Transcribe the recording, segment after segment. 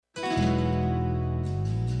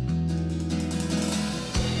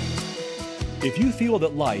If you feel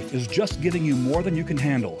that life is just giving you more than you can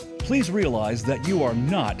handle, please realize that you are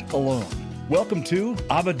not alone. Welcome to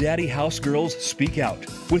AbbaDaddy House Girls Speak Out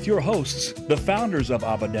with your hosts, the founders of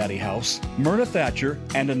AbbaDaddy House, Myrna Thatcher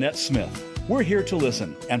and Annette Smith. We're here to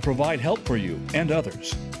listen and provide help for you and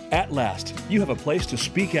others. At last, you have a place to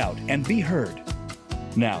speak out and be heard.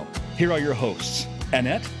 Now, here are your hosts,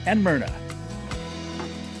 Annette and Myrna.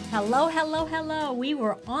 Hello, hello, hello. We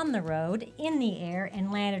were on the road, in the air,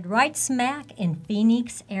 and landed right smack in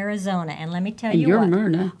Phoenix, Arizona. And let me tell you what. You're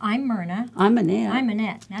Myrna. I'm Myrna. I'm Annette. I'm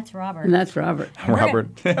Annette. That's Robert. And that's Robert.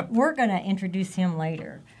 We're going to introduce him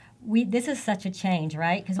later. This is such a change,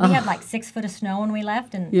 right? Because we had like 6 foot of snow when we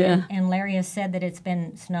left, and Larry has said that it's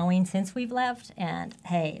been snowing since we've left. And,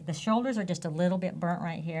 hey, the shoulders are just a little bit burnt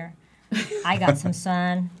right here. I got some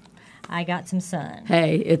sun.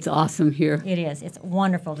 Hey, it's awesome here. It is. It's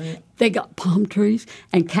wonderful. They got palm trees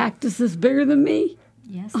and cactuses bigger than me.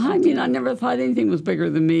 Yes. I never thought anything was bigger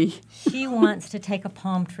than me. She wants to take a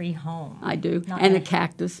palm tree home. I do. And a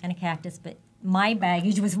cactus. And a cactus, but my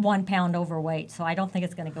baggage was 1 pound overweight, so I don't think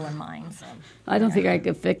it's going to go in mine. So I don't think I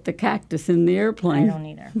could fit the cactus in the airplane. I don't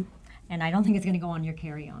either. And I don't think it's going to go on your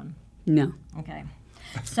carry-on. No. Okay.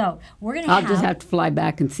 So we're going to I'll just have to fly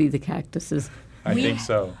back and see the cactuses. I think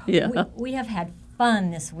so. Yeah. We have had fun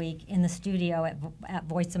this week in the studio at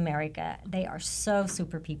Voice America. They are so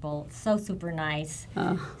super people, so super nice,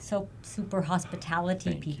 so super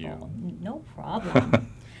hospitality people. No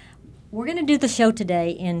problem. We're going to do the show today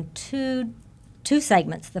in two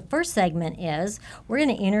segments. The first segment is we're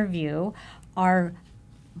going to interview our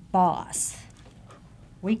boss.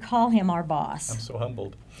 We call him our boss. I'm so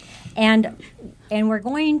humbled. And we're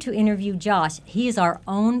going to interview Josh. He is our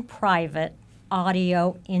own private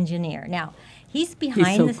audio engineer. Now, he's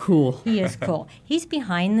behind He's so cool. He is cool. He's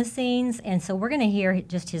behind the scenes, and so we're going to hear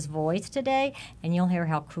just his voice today, and you'll hear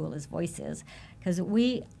how cool his voice is. Because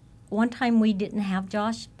one time we didn't have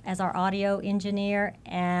Josh as our audio engineer,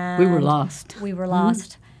 and we were lost.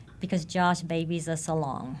 Because Josh babies us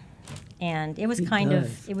along. And it was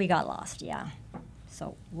we got lost, yeah.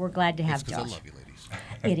 So we're glad to have Josh. I love you, ladies.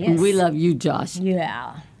 It is. We love you, Josh.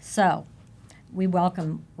 Yeah. So we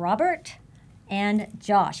welcome Robert and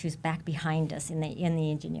Josh, who's back behind us in the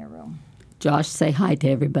engineer room. Josh, say hi to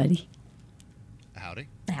everybody. Howdy.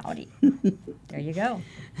 Howdy. There you go.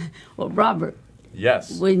 Well, Robert.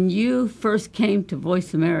 Yes. When you first came to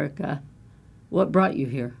Voice America, what brought you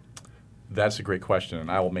here? That's a great question, and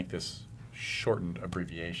I will make this shortened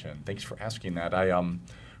abbreviation. Thanks for asking that.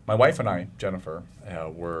 My wife and I, Jennifer,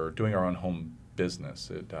 were doing our own home business.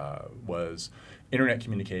 It was internet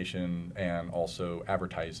communication and also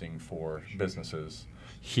advertising for businesses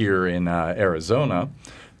here in Arizona.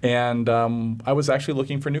 And I was actually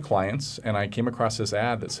looking for new clients, and I came across this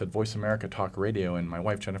ad that said Voice America Talk Radio, and my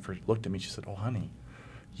wife, Jennifer, looked at me. She said, "Oh, honey,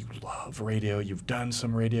 you love radio. You've done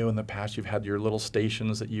some radio in the past. You've had your little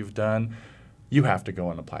stations that you've done. You have to go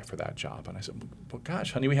and apply for that job." And I said, "Well,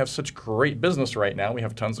 gosh, honey, we have such great business right now. We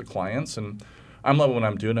have tons of clients, and I'm loving what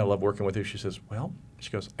I'm doing. I love working with you." She says, "Well," she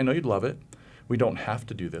goes, "I know you'd love it. We don't have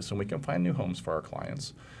to do this, and we can find new homes for our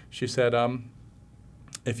clients." She said,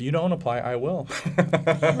 "If you don't apply, I will."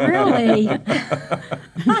 Really?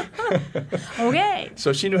 Okay.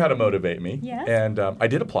 So she knew how to motivate me. Yes. And I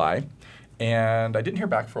did apply, and I didn't hear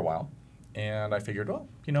back for a while. And I figured, well,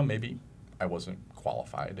 maybe I wasn't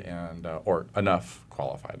qualified or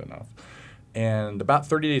qualified enough. And about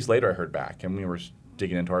 30 days later, I heard back, and we were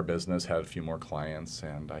digging into our business, had a few more clients,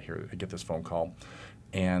 and I get this phone call.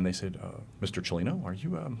 And they said, "Mr. Cellino, are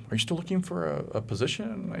you still looking for a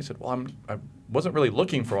position?" And I said, "Well, I wasn't really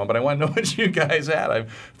looking for one, but I want to know what you guys had.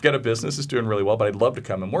 I've got a business that's doing really well, but I'd love to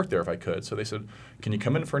come and work there if I could." So they said, "Can you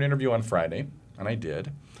come in for an interview on Friday?" And I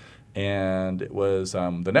did. And it was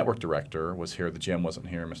the network director was here. The GM wasn't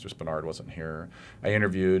here. Mr. Spinard wasn't here. I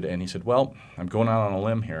interviewed, and he said, "Well, I'm going out on a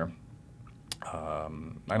limb here.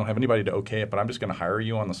 I don't have anybody to okay it, but I'm just going to hire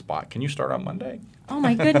you on the spot. Can you start on Monday?" Oh,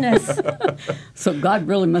 my goodness. So God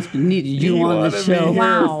really must have needed you on the show.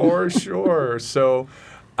 Wow. For sure. So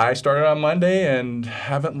I started on Monday and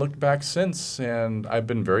haven't looked back since. And I've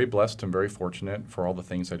been very blessed and very fortunate for all the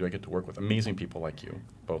things I do. I get to work with amazing people like you,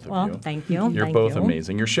 both of you. Well, thank you. You're Thank both you.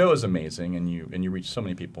 amazing. Your show is amazing, and you reach so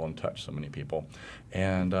many people and touch so many people.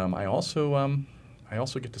 And I also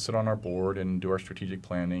get to sit on our board and do our strategic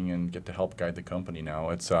planning and get to help guide the company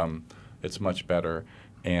now. It's much better,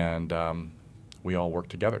 and we all work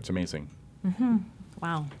together. It's amazing. Mm-hmm.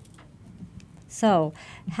 Wow. So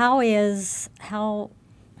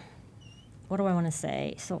what do I want to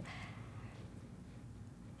say? So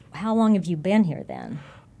how long have you been here then?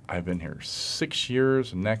 I've been here 6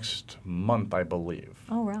 years next month, I believe.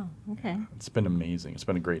 Oh, wow. Okay. It's been amazing. It's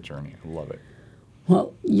been a great journey. I love it.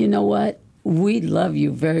 Well, you know what? We love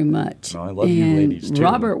you very much. No, I love you ladies, too.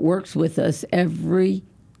 Robert works with us every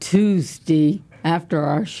Tuesday after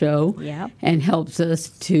our show and helps us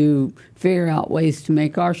to figure out ways to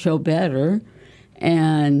make our show better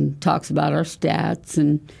and talks about our stats.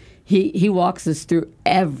 And he walks us through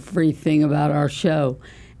everything about our show.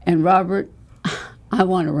 And Robert, I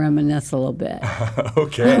want to reminisce a little bit.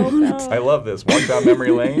 Okay. I love this. Walk down memory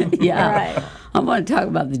lane. Yeah. Right. I want to talk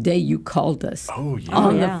about the day you called us Oh, yeah.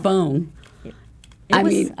 on the phone. It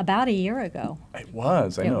was about a year ago. It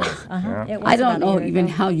was. I know. Yeah. It was I don't about a know year even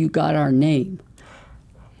ago. how you got our name.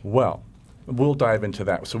 Well, we'll dive into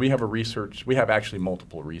that. So we have actually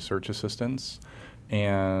multiple research assistants,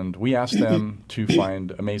 and we ask them to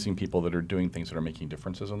find amazing people that are doing things that are making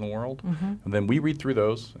differences in the world. And then we read through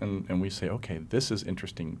those and we say, okay, this is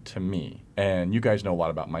interesting to me. And you guys know a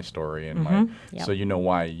lot about my story and so you know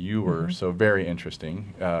why you were so very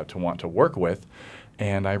interesting to want to work with.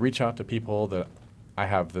 And I reach out to people that I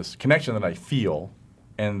have this connection that I feel,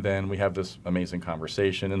 and then we have this amazing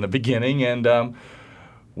conversation in the beginning, and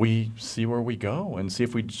we see where we go and see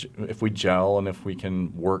if we gel and if we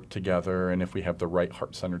can work together and if we have the right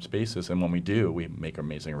heart-centered spaces. And when we do, we make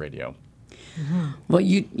amazing radio. Well,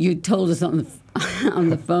 you told us on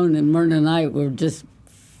the phone, and Myrna and I were just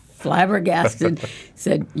flabbergasted.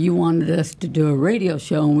 Said you wanted us to do a radio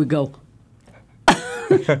show, and we go,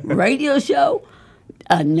 radio show?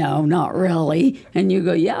 No, not really. And you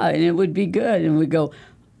go, yeah, and it would be good. And we go,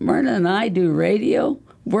 Myrna and I do radio.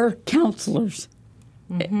 We're counselors.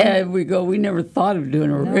 And we go, we never thought of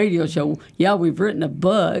doing a radio show. Yeah, we've written a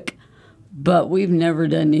book, but we've never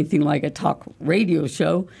done anything like a talk radio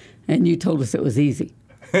show. And you told us it was easy.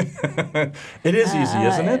 It is easy,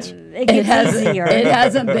 isn't it? It gets easier. It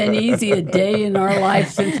hasn't been easy a day in our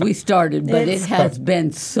life since we started, but it has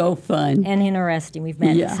been so fun. And interesting. We've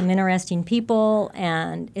met some interesting people,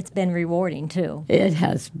 and it's been rewarding, too. It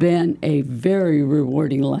has been a very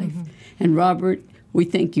rewarding life. And Robert, we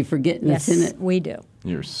thank you for getting us in it. Yes, we do.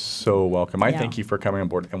 You're so welcome. I thank you for coming on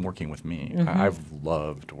board and working with me. I've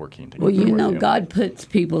loved working together Well, you with know, you. God puts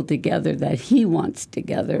people together that He wants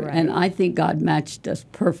together, and I think God matched us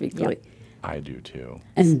perfectly. I do too.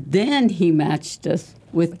 And then He matched us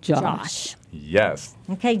with Josh. Yes.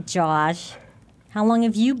 Okay, Josh, how long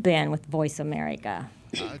have you been with Voice America?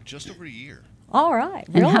 Just over a year. All right.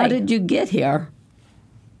 And really? how did you get here?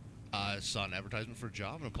 I saw an advertisement for a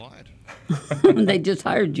job and applied. They just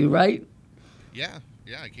hired you, right? Yeah,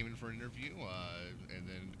 I came in for an interview, and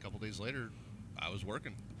then a couple days later, I was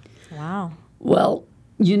working. Wow. Well,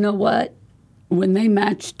 you know what? When they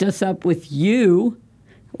matched us up with you,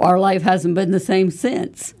 our life hasn't been the same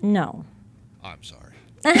since. No. I'm sorry.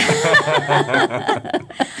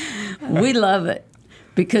 We love it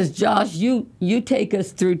because, Josh, you take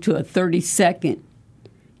us through to a 30-second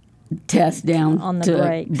test down On the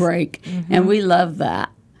to break, and we love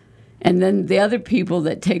that. And then the other people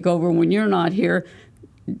that take over when you're not here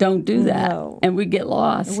don't do that, No. and we get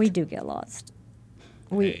lost. We do get lost.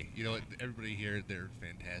 Hey, you know what? Everybody here, they're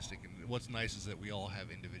fantastic. And what's nice is that we all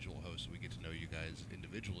have individual hosts. We get to know you guys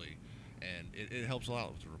individually, and it helps a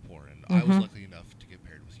lot with the rapport. And I was lucky enough to get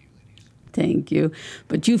paired with you ladies. Thank you.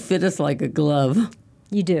 But you fit us like a glove.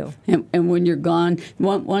 You do. And when you're gone,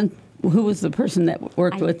 who was the person that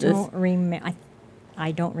worked with us?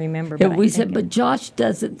 I don't remember. Yeah, But we I said, think but Josh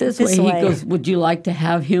does it this This way. way. He goes, would you like to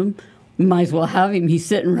have him? We might as well have him. He's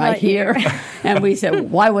sitting right here. And we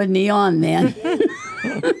said, why wasn't he on then?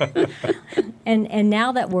 And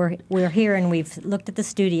now that we're here and we've looked at the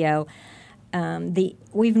studio,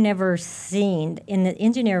 we've never seen in the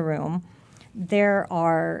engineer room. There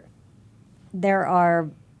are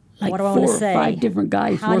Like what do I want to 4 or say? 5 different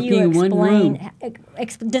guys How do working you in one room.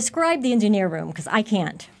 Describe the engineer room because I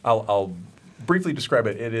can't. I'll briefly describe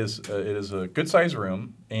it. It is a good-sized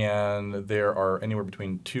room, and there are anywhere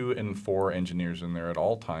between 2 and 4 engineers in there at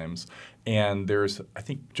all times. And there's, I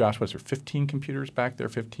think, Josh, was there 15 computers back there,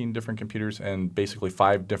 15 different computers, and basically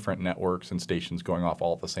 5 different networks and stations going off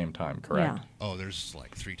all at the same time, correct? Yeah. Oh, there's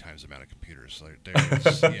like 3 times the amount of computers. Like,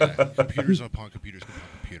 there's computers upon computers upon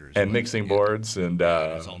computers. And mixing boards and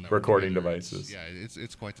it's all networked recording together. devices. Yeah,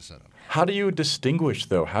 it's quite the setup. How do you distinguish,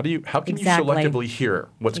 though? How can Exactly. you selectively hear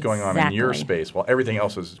what's going on in your Exactly. space while everything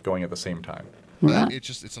else is going at the same time? Right.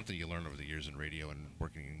 It's something you learn over the years in radio and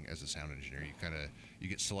working as a sound engineer. You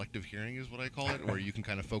get selective hearing is what I call it, where you can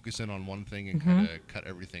kind of focus in on one thing and kind of cut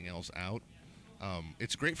everything else out.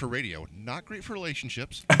 It's great for radio, not great for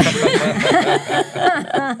relationships.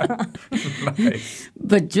 Nice.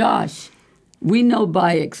 But Josh, we know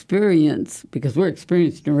by experience, because we're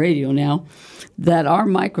experienced in radio now, that our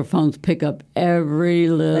microphones pick up every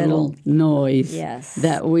little noise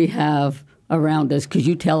that we have around us, because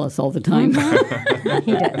you tell us all the time.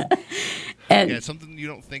 He does. And it's something you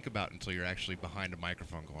don't think about until you're actually behind a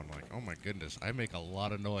microphone going like, oh my goodness, I make a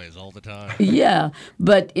lot of noise all the time. Yeah,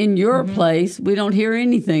 but in your place, we don't hear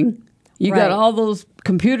anything. You got all those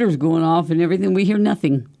computers going off and everything. We hear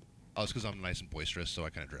nothing. Oh, it's because I'm nice and boisterous, so I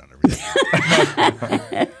kind of drown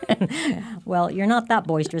everything. Well, you're not that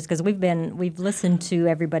boisterous because we've listened to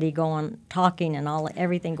everybody talking and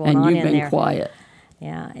everything going on in there. And you've been quiet.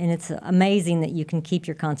 Yeah, and it's amazing that you can keep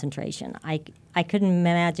your concentration. I couldn't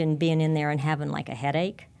imagine being in there and having like a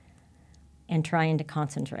headache and trying to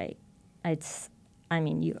concentrate. An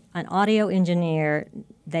audio engineer,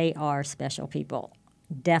 they are special people,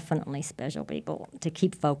 definitely special people to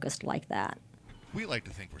keep focused like that. We like to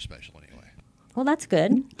think we're special anyway. Well, that's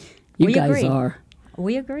good. You guys are.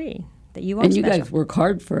 We agree that you are and special. And you guys work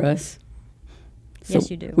hard for us. So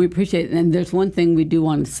yes, you do. We appreciate it. And there's one thing we do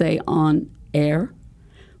want to say on air.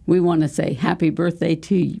 We want to say happy birthday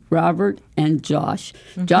to Robert and Josh.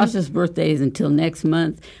 Mm-hmm. Josh's birthday is until next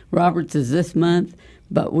month. Robert's is this month.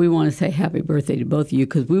 But we want to say happy birthday to both of you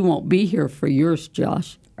because we won't be here for yours,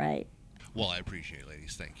 Josh. Right. Well, I appreciate it,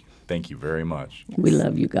 ladies. Thank you. Thank you very much. Yes. We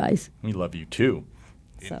love you guys. We love you too.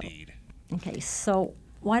 Indeed. Okay, so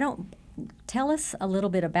why don't tell us a little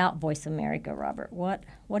bit about Voice America, Robert. What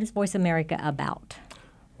is Voice America about?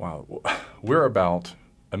 Wow. We're about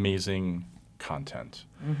amazing content,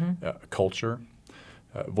 culture.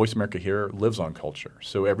 Voice America here lives on culture.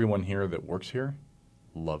 So everyone here that works here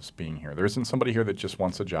loves being here. There isn't somebody here that just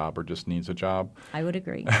wants a job or just needs a job. I would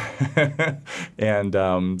agree. And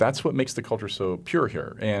that's what makes the culture so pure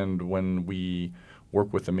here. And when we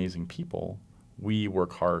work with amazing people, we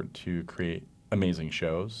work hard to create amazing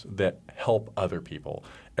shows that help other people.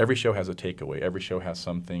 Every show has a takeaway. Every show has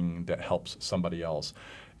something that helps somebody else.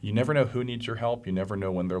 You never know who needs your help. You never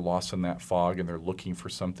know when they're lost in that fog and they're looking for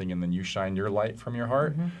something, and then you shine your light from your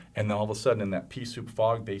heart. And then all of a sudden in that pea soup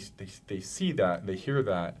fog, they see that, they hear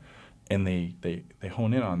that, and they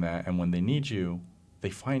hone in on that. And when they need you, they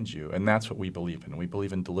find you. And that's what we believe in. We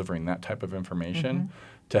believe in delivering that type of information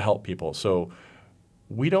to help people. So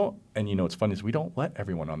we don't, and what's funny is we don't let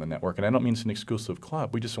everyone on the network, and I don't mean it's an exclusive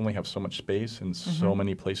club. We just only have so much space and so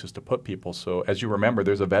many places to put people. So as you remember,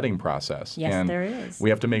 there's a vetting process. Yes, and there is. We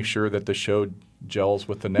have to make sure that the show gels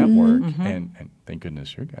with the network, and thank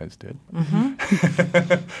goodness you guys did.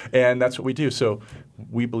 And that's what we do. So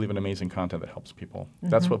we believe in amazing content that helps people.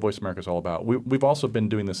 That's what Voice America is all about. We've also been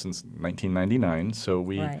doing this since 1999, so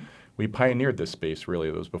we pioneered this space, really.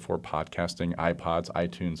 It was before podcasting, iPods,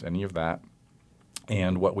 iTunes, any of that.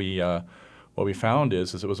 And what we found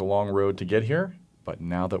is it was a long road to get here, but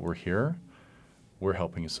now that we're here, we're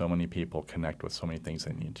helping so many people connect with so many things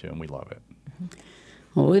they need to, and we love it.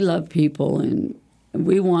 Well, we love people, and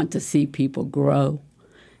we want to see people grow.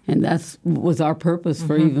 And that was our purpose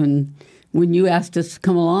for even when you asked us to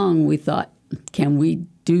come along, we thought, can we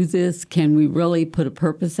do this? Can we really put a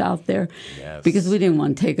purpose out there? Yes. Because we didn't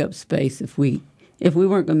want to take up space if we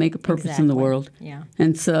weren't going to make a purpose in the world. Yeah.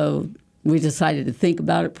 And so we decided to think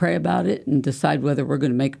about it, pray about it, and decide whether we're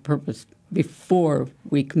going to make a purpose before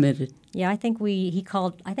we committed. Yeah, I think you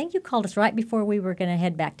called us right before we were going to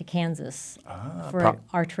head back to Kansas for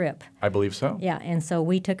our trip. I believe so. Yeah, and so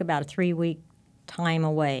we took about a 3-week time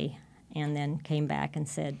away and then came back and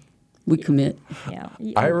said, we commit. Yeah.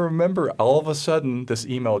 I remember all of a sudden this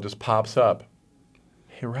email just pops up.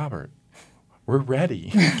 Hey, Robert, we're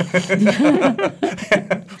ready.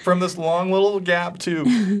 From this long little gap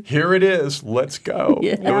to here it is, let's go.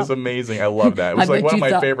 Yeah. It was amazing. I love that. It was like one of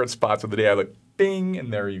my favorite spots of the day. I looked, bing,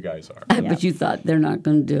 and there you guys are. But you thought they're not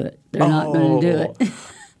going to do it. They're not going to do it.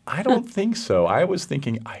 I don't think so. I was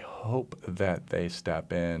thinking, I hope that they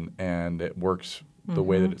step in and it works the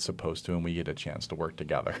way that it's supposed to, and we get a chance to work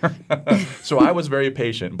together. So I was very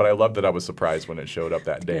patient, but I loved that I was surprised when it showed up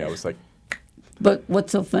that day. I was like, but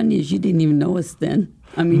what's so funny is you didn't even know us then.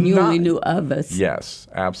 I mean, you only knew of us. Yes,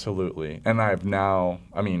 absolutely. And I've now,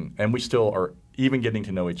 and we still are even getting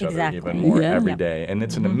to know each other even more every day. And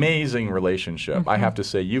it's an amazing relationship. I have to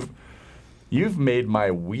say, you've made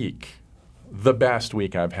my week the best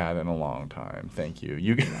week I've had in a long time. Thank you.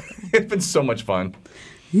 It's been so much fun.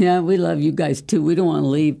 Yeah, we love you guys too. We don't want to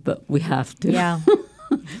leave, but we have to. Yeah.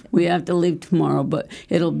 We have to leave tomorrow, but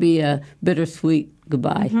it'll be a bittersweet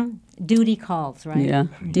goodbye. Duty calls, right? Yeah.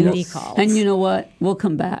 Duty calls. And you know what? We'll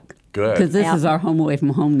come back. Good. Because this is our home away from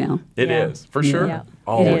home now. It is, for sure. Yeah.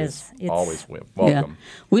 Always. It is. Always welcome. Yeah.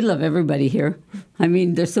 We love everybody here. I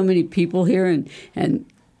mean, there's so many people here, and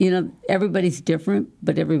everybody's different,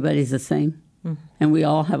 but everybody's the same. Mm-hmm. And we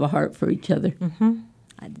all have a heart for each other. Mm-hmm.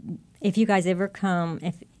 If you guys ever come,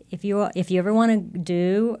 if you ever want to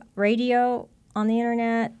do radio on the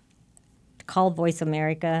internet, call Voice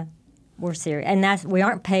America. We're serious, and we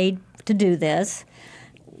aren't paid to do this.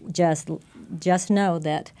 Just know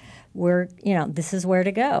that this is where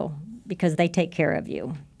to go, because they take care of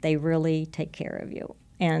you. They really take care of you,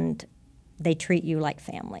 and they treat you like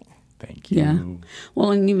family. Thank you. Yeah.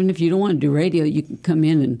 Well, and even if you don't want to do radio, you can come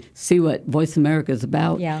in and see what Voice America is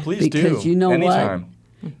about. Yeah. Please do. Because you know Anytime. what?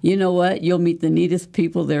 You know what? You'll meet the neatest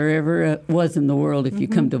people there ever was in the world if you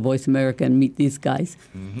come to Voice America and meet these guys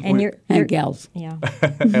and gals. Yeah.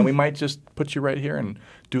 And we might just put you right here and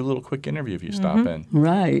do a little quick interview if you stop in.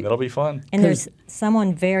 Right. That'll be fun. And there's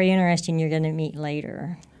someone very interesting you're going to meet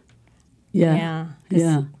later. Yeah.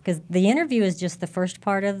 Because the interview is just the first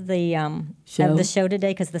part of the show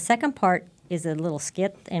today. Because the second part is a little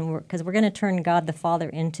skit, and because we're going to turn God the Father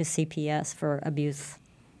into CPS for abuse.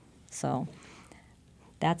 So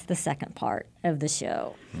that's the second part of the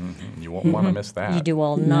show. Mm-hmm. You won't want to miss that. You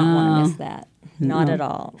will not want to miss that. Not at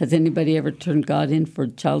all. Has anybody ever turned God in for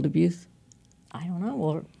child abuse? I don't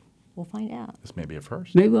know. We'll find out. This may be a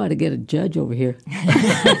first. Maybe we ought to get a judge over here.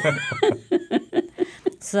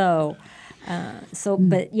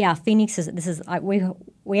 But yeah, Phoenix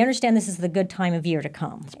we understand this is the good time of year to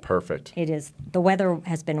come. It's perfect. It is. The weather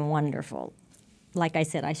has been wonderful. Like I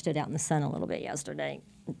said, I stood out in the sun a little bit yesterday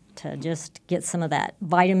to just get some of that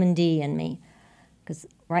vitamin D in me, because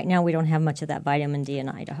right now we don't have much of that vitamin D in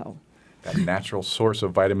Idaho. That natural source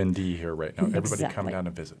of vitamin D here right now. Everybody come down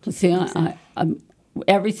and visit. See,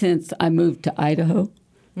 ever since I moved to Idaho,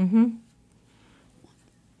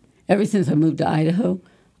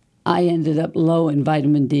 I ended up low in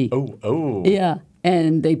vitamin D. Oh. Yeah,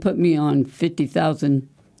 and they put me on 50,000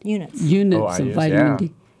 units of vitamin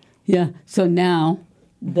D. Yeah, so now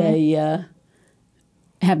they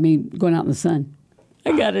have me going out in the sun.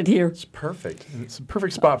 I got it here. It's perfect. It's a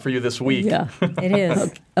perfect spot for you this week. Yeah. It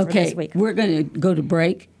is. Okay, we're going to go to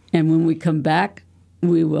break, and when we come back,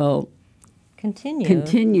 we will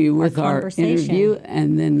continue with our interview,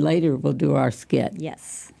 and then later we'll do our skit.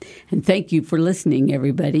 Yes. And thank you for listening,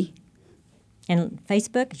 everybody. And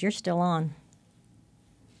Facebook, you're still on.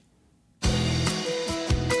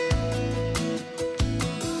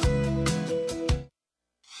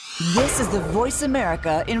 This is the Voice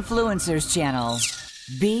America Influencers Channel.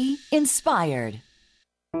 Be inspired.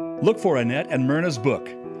 Look for Annette and Myrna's book,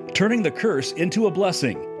 Turning the Curse into a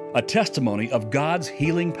Blessing, a testimony of God's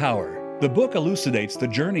healing power. The book elucidates the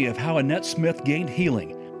journey of how Annette Smith gained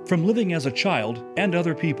healing from living as a child and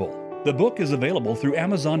other people. The book is available through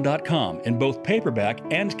Amazon.com in both paperback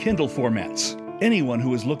and Kindle formats. Anyone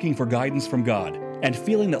who is looking for guidance from God and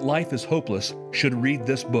feeling that life is hopeless should read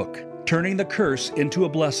this book, Turning the Curse into a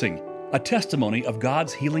Blessing, a testimony of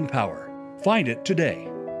God's healing power. Find it today.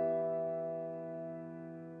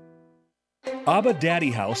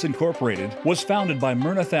 AbbaDaddy House Incorporated was founded by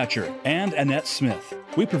Myrna Thatcher and Annette Smith.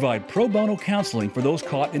 We provide pro bono counseling for those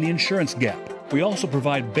caught in the insurance gap. We also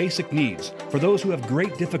provide basic needs for those who have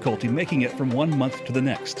great difficulty making it from one month to the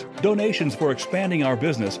next. Donations for expanding our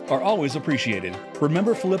business are always appreciated.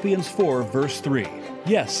 Remember Philippians 4, verse 3.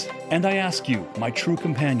 Yes, and I ask you, my true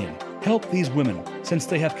companion, help these women, since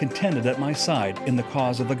they have contended at my side in the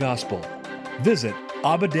cause of the gospel. Visit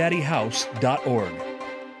AbbaDaddyHouse.org.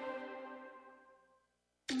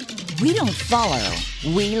 We don't follow,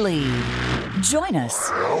 we lead. Join us,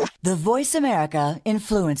 the Voice America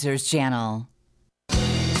Influencers Channel.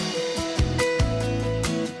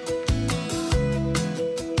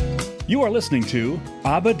 You are listening to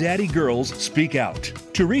AbbaDaddy Girls Speak Out.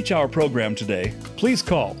 To reach our program today, please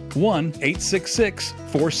call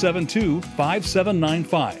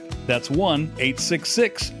 1-866-472-5795. That's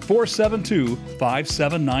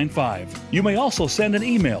 1-866-472-5795. You may also send an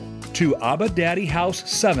email to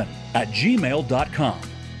AbbaDaddyHouse7@gmail.com.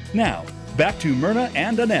 Now, back to Myrna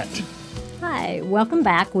and Annette. Hi, welcome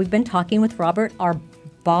back. We've been talking with Robert, our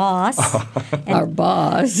boss. Our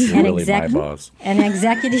boss. Really my boss. An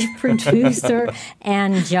executive producer,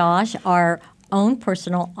 and Josh, our own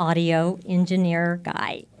personal audio engineer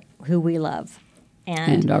guy, who we love.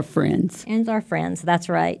 And our friends. And our friends, that's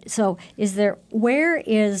right. So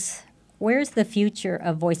where's the future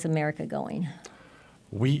of Voice America going?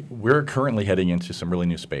 We're currently heading into some really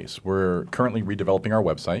new space. We're currently redeveloping our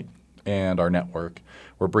website and our network.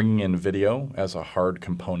 We're bringing in video as a hard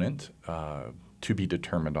component to be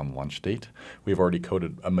determined on launch date. We've already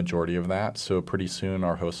coded a majority of that, so pretty soon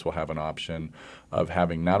our hosts will have an option of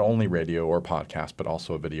having not only radio or podcast, but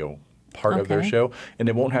also a video part of their Okay. show, and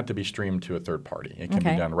it won't have to be streamed to a third party. It can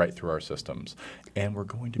Okay. be done right through our systems. And we're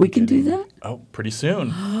going to We be can do getting- that? Oh, pretty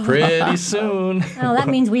soon. Pretty soon. Oh, that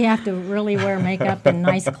means we have to really wear makeup and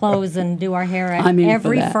nice clothes and do our hair I'm in for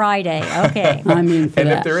every that. Friday. Okay. I'm in for And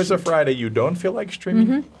that. if there is a Friday you don't feel like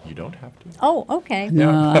streaming, you don't have to. Oh, okay. No,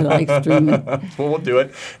 I like streaming. Well, we'll do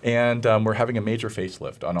it. And we're having a major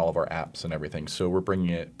facelift on all of our apps and everything. So we're bringing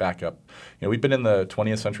it back up. You know, we've been in the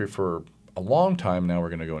 20th century for a long time now. We're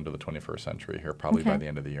going to go into the 21st century here probably by Okay. the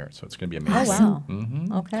end of the year. So it's going to be Oh, amazing. wow.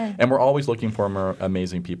 Mm-hmm. Okay. And we're always looking for more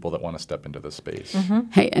amazing people that want to step into this space.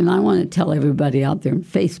 Hey, and I want to tell everybody out there in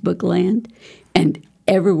Facebook land and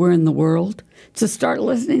everywhere in the world to start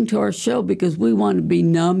listening to our show because we want to be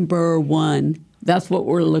number one. That's what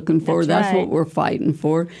we're looking for. That's That's what right. we're fighting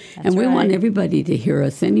for. That's and we want right. everybody to hear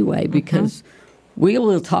us anyway because we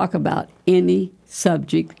will talk about any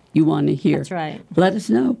subject you want to hear. That's right. Let us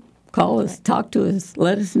know. Call us. Talk to us.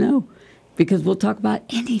 Let us know because we'll talk about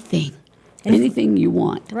anything. Anything you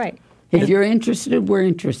want. Right. If you're interested, we're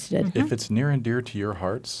interested. If it's near and dear to your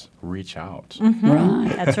hearts, reach out.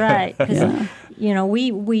 Right. That's right. 'Cause, Yeah. you know,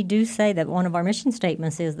 we do say that one of our mission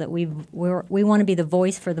statements is that we want to be the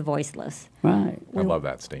voice for the voiceless. Right. I love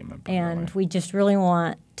that statement. by the And way. we just really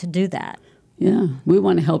want to do that. Yeah, we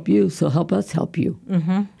want to help you, so help us help you.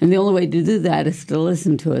 Mm-hmm. And the only way to do that is to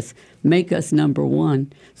listen to us, make us number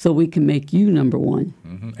one, so we can make you number one.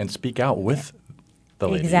 And speak out with the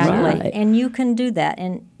ladies. Exactly. Right. And you can do that.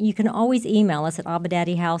 And you can always email us at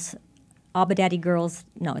AbbaDaddy Girls.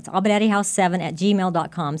 No, it's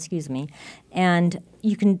AbbaDaddyHouse7@gmail.com, excuse me. And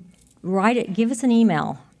you can write it, give us an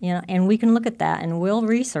email, you know, and we can look at that and we'll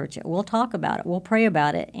research it. We'll talk about it. We'll pray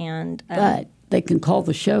about it. And But they can call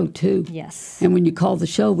the show, too. yes. And when you call the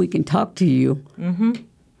show, we can talk to you. Mm-hmm.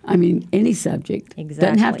 I mean, any subject. Doesn't have to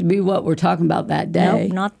Exactly. be what we're talking about that day.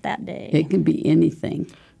 Nope, not that day. It can be anything.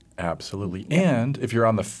 Absolutely. And if you're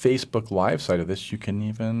on the Facebook Live side of this, you can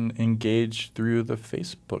even engage through the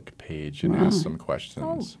Facebook page and ask some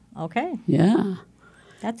questions. Okay. Yeah,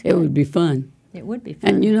 That's it good. would be fun. It would be fun.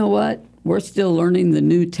 And you know what? We're still learning the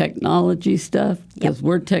new technology stuff because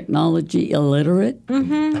we're technology illiterate.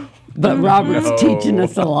 Mm-hmm. But Robert's No. teaching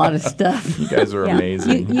us a lot of stuff. You guys are Yeah.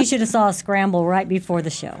 amazing. You should have saw a scramble right before the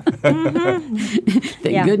show. Thank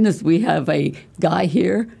Yeah. goodness we have a guy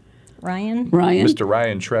here, Ryan? Ryan. Mr.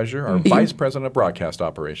 Ryan Treasure, our Vice President of Broadcast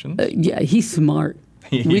Operations. Yeah, he's smart.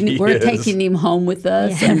 He We're is. taking him home with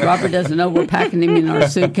us, and Robert doesn't know we're packing him in our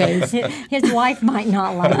suitcase. His wife might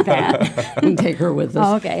not like that. We can take her with us.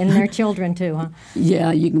 Oh, okay. And their children, too, huh?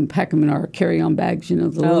 Yeah, you can pack them in our carry-on bags, you know,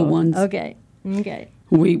 the little ones. Okay. Okay.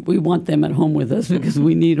 We want them at home with us because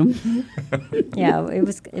we need them. Yeah, it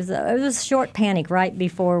was a short panic right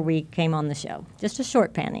before we came on the show. Just a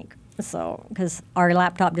short panic. So, because our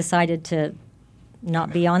laptop decided to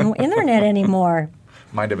not be on the internet anymore.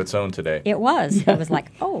 Mind of its own today. It was. It was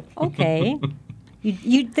like, oh, okay.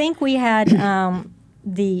 You'd think we had a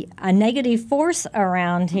negative force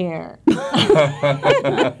around here.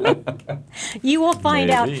 You will find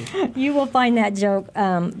Maybe. out. You will find that joke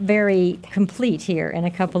very complete here in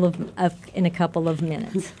a couple of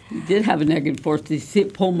minutes. You did have a negative force. Did you see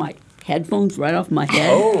it pull my headphones right off my head?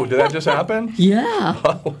 Oh, did that just happen? Yeah.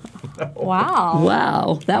 Wow.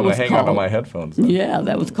 Wow. That I'm was going to hang called. on to my headphones. Then. Yeah,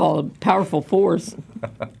 that was called a powerful force.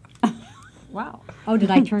 Wow. Oh, did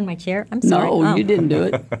I turn my chair? I'm sorry. No, Oh. you didn't do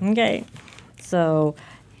it. Okay. So,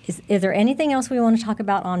 is there anything else we want to talk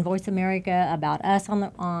about on Voice America about us on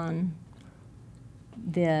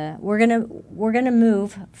the? We're gonna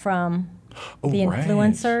move from the right.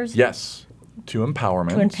 influencers Yes, to empowerment.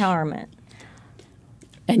 to empowerment.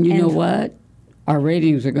 And you know And- what? Our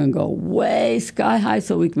ratings are going to go way sky high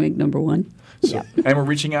so we can make number one. So, and we're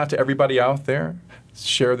reaching out to everybody out there.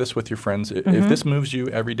 Share this with your friends. If this moves you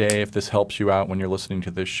every day, if this helps you out when you're listening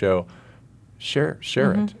to this show, share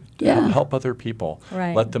it. Yeah. Help other people.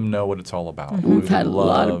 Right. Let them know what it's all about. And We we've had a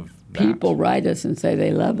lot of love that. people write us and say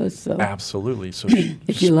they love us. So Absolutely. So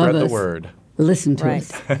if you love spread the us, word. listen to Right.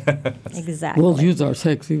 us. Exactly. We'll use our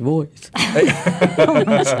sexy voice.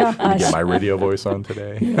 Get my radio voice on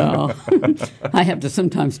today. Oh. I have to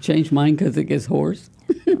sometimes change mine because it gets hoarse.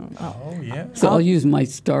 Oh, yeah. So I'll use my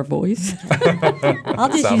star voice. I'll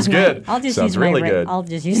just Sounds use good. my. I'll just Sounds use really my. good. I'll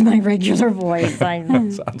just use my regular voice.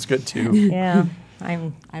 Sounds good too. Yeah. I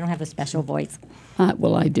don't have a special voice.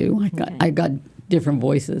 Well, I do. I got different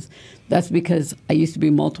voices. That's because I used to be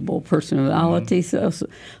multiple personality, so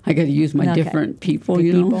I got to use my Okay. different people. Good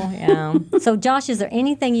You know. people. Yeah. So, Josh, is there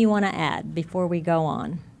anything you want to add before we go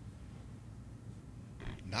on?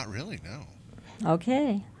 Not really, no.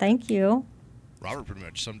 Okay. Thank you. Robert pretty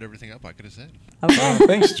much summed everything up I could have said. Okay.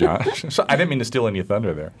 Thanks, Josh. So I didn't mean to steal any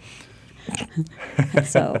thunder there.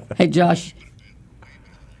 So, Hey, Josh.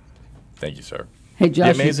 Thank you, sir. Hey,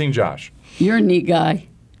 Josh. The amazing Josh. You're a neat guy.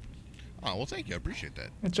 Oh, well, thank you. I appreciate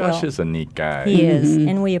that. Josh is a neat guy. he is,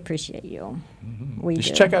 and we appreciate you. We You do.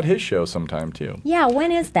 should check out his show sometime, too. Yeah,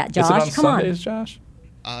 when is that, Josh? Is it on Come Sundays, Josh?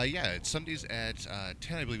 Yeah, it's Sundays at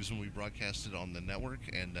 10, I believe, is when we broadcast it on the network,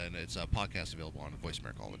 and then it's a podcast available on Voice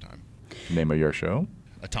America all the time. Name of your show?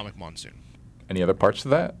 Atomic Monsoon. Any other parts to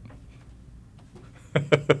that?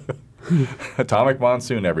 Atomic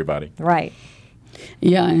Monsoon, everybody. on. Right.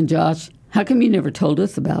 Yeah, and Josh, how come you never told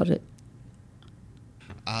us about it?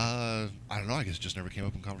 I don't know. I guess it just never came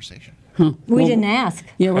up in conversation. Huh. We Well, didn't ask.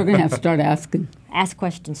 Yeah, we're going to have to start asking. Ask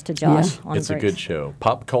questions to Josh Yeah. on It's a breaks. good show.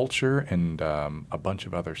 Pop culture and a bunch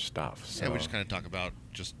of other stuff. So. Yeah, we just kind of talk about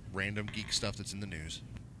just random geek stuff that's in the news.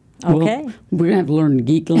 Okay. Well, we're going to have to learn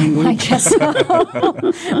geek I language. guess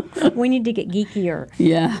so. We need to get geekier.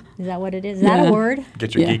 Yeah. Is that what it is? Is that Yeah. a word?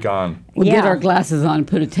 Get your Yeah. geek on. We'll Yeah. get our glasses on and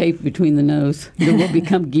put a tape between the nose. Then we'll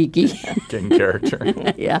become geeky. Get in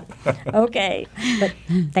character. Yeah. Okay. But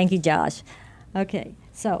thank you, Josh. Okay.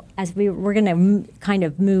 So as we're going to kind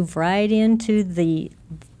of move right into the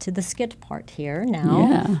skit part here now.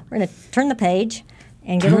 Yeah. We're going to turn the page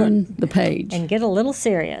and Turn the page. get a little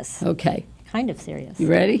serious. Okay. Kind of serious. You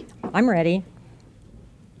ready? I'm ready.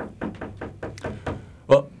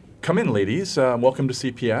 Well, come in, ladies. Welcome to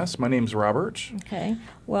CPS. My name's Robert. Okay.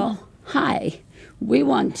 Well, Hi. We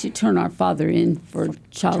want to turn our father in for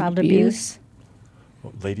child abuse. abuse.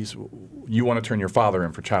 Well, ladies, you want to turn your father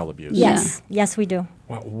in for child abuse? Yes. Yes, we do.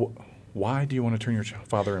 Why do you want to turn your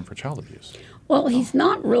father in for child abuse? Well, he's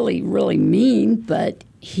not really mean, but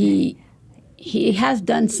he has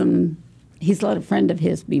done some. He's let a friend of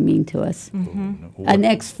his be mean to us. Mm-hmm. An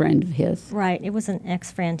ex-friend of his. Right. It was an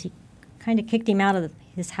ex-friend. He kind of kicked him out of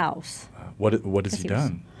his house. What has he he was-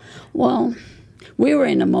 done? Well, we were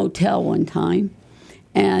in a motel one time,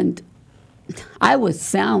 and I was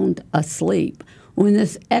sound asleep when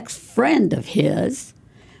this ex-friend of his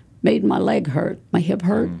made my leg hurt, my hip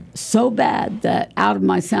hurt so bad that out of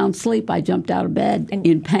my sound sleep, I jumped out of bed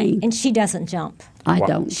in pain. And she doesn't jump. I Wow.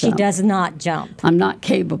 don't She jump. does not jump. I'm not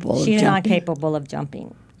capable of She's not jumping. capable of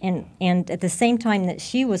jumping. And at the same time that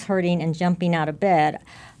she was hurting and jumping out of bed,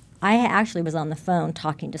 I actually was on the phone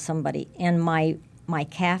talking to somebody, and my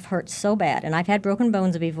calf hurt so bad. And I've had broken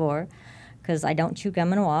bones before because I don't chew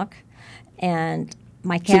gum and walk. And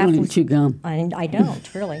my You calf don't even was, chew gum. I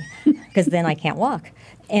don't, really, because then I can't walk.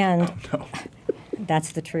 And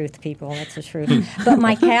that's the truth, people. That's the truth. But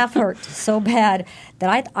my calf hurt so bad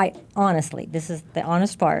that I honestly, this is the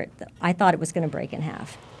honest part, I thought it was going to break in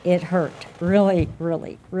half. It hurt really,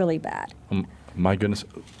 really, really bad. My goodness,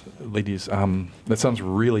 ladies, that sounds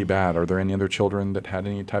really bad. Are there any other children that had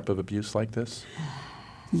any type of abuse like this?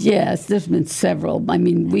 Yes, there's been several. I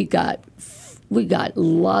mean, we got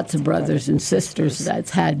lots of brothers and sisters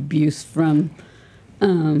that's had abuse from.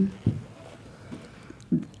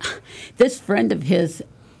 This friend of his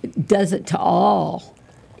does it to all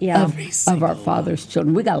Yeah. of our father's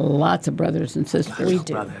children. We got lots of brothers and sisters. We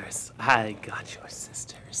do. Brothers, I got your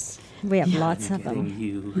sisters. We have lots of Getting them.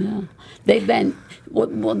 you. They've been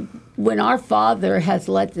when our father has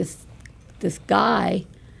let this guy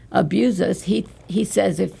abuse us. He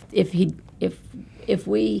says if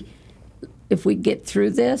we get through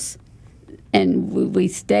this and we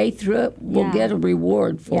stay through it, we'll Yeah. get a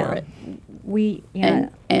reward for Yeah. it.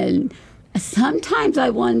 And sometimes I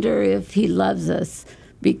wonder if he loves us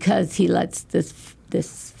because he lets this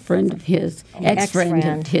friend of his, ex-friend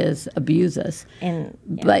Ex-friend. of his, abuse us. And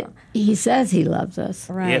But he says he loves us.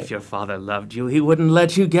 right. If your father loved you, he wouldn't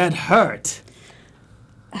let you get hurt.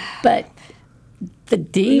 But the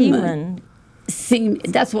demon Demon.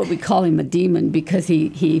 that's what we call him, a demon, because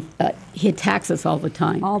he attacks us all the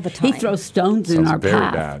time. All the He time. throws stones in Sounds our very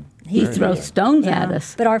path. bad. He Very throws bad. stones at Yeah.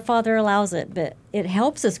 us. But our Father allows it. But it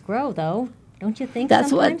helps us grow, though. Don't you think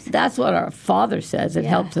That's sometimes? that's what our Father says. It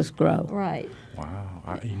Yeah. helps us grow. Right. Wow.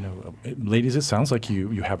 Ladies, it sounds like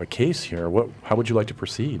you have a case here. How would you like to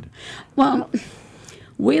proceed? Well,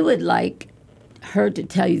 we would like her to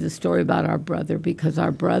tell you the story about our brother, because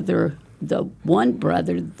our brother, the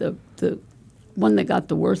one that got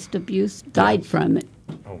the worst abuse, died from it.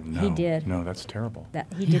 Oh, no. He did. No, that's terrible. That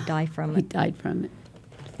he did die from He it. died from it.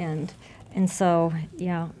 And so,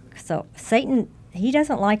 yeah. So Satan, he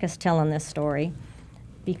doesn't like us telling this story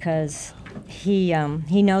because he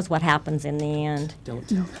knows what happens in the end. Don't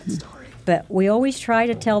tell that story. But we always try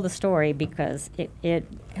to tell the story because it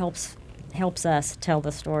helps us tell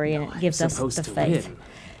the story, and it gives us supposed the to faith. win.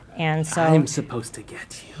 And so I'm supposed to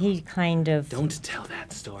get you. he kind of... Don't tell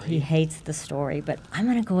that story. He hates the story, but I'm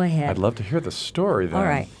going to go ahead. I'd love to hear the story then. All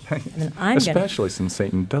right. And I'm Especially since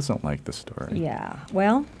Satan doesn't like the story. Yeah.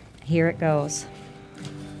 Well, here it goes.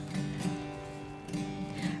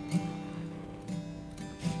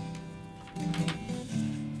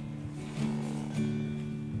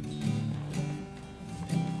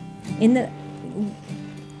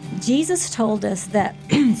 Jesus told us that,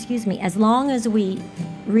 excuse me, as long as we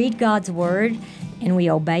read God's word and we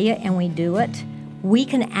obey it and we do it, we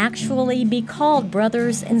can actually be called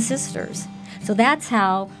brothers and sisters. So that's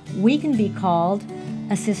how we can be called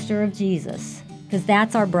a sister of Jesus, because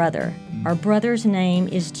that's our brother. Our brother's name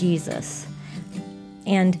is Jesus.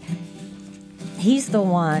 And he's the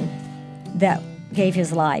one that gave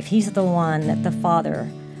his life. He's the one that the Father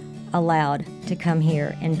allowed to come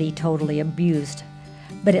here and be totally abused.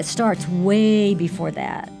 But it starts way before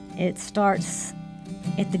that. It starts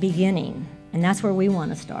at the beginning, and that's where we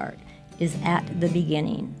want to start, is at the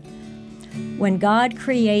beginning. When God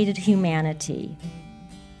created humanity,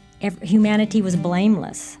 humanity was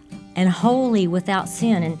blameless and holy without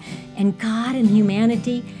sin, and God and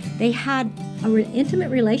humanity, they had an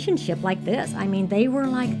intimate relationship like this. I mean, they were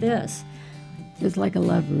like this. It was like a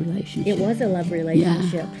love relationship. It was a love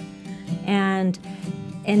relationship. Yeah. And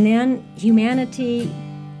then humanity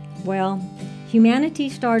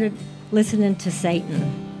started listening to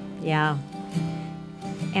Satan. Yeah.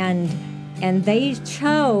 And they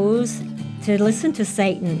chose to listen to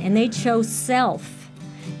Satan, and they chose self.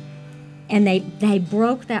 And they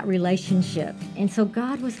broke that relationship. And so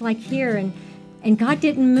God was like here, and God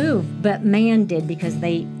didn't move, but man did, because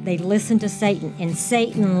they listened to Satan, and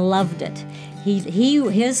Satan loved it.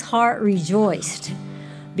 His heart rejoiced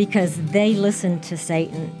because they listened to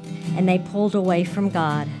Satan, and they pulled away from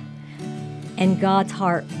God. And God's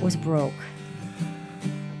heart was broke.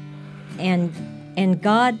 And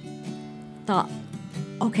God thought,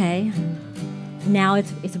 okay, now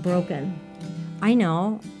it's broken. I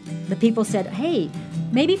know. The people said, hey,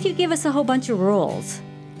 maybe if you give us a whole bunch of rules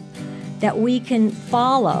that we can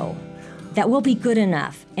follow, that we'll be good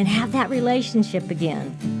enough and have that relationship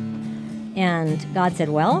again. And God said,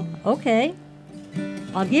 well, okay,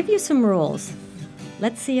 I'll give you some rules.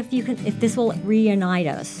 Let's see if this will reunite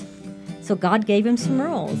us. So God gave him some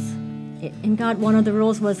rules. And one of the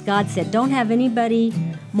rules was, God said, don't have anybody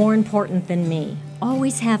more important than me.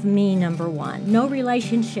 Always have me number one. No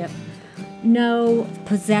relationship, no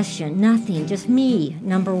possession, nothing, just me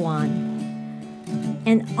number one.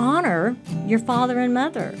 And honor your father and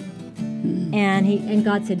mother. And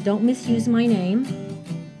God said, don't misuse my name.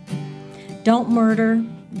 Don't murder.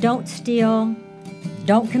 Don't steal.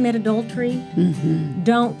 Don't commit adultery. Mm-hmm.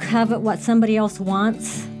 Don't covet what somebody else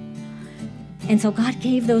wants. And so God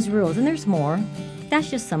gave those rules. And there's more. That's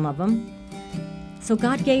just some of them. So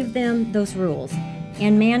God gave them those rules.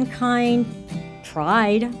 And mankind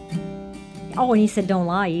tried. Oh, and he said, don't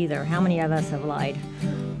lie either. How many of us have lied?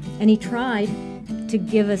 And he tried to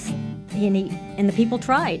give us, and the people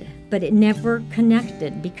tried, but it never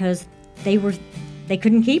connected because they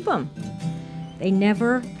couldn't keep them. They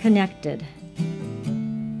never connected.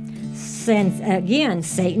 Since, again,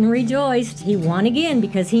 Satan rejoiced. He won again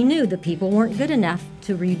because he knew the people weren't good enough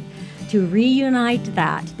to reunite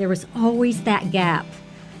that. There was always that gap,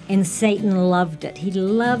 and Satan loved it. He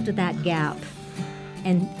loved that gap.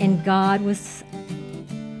 And God was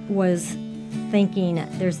thinking,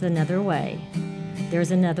 there's another way.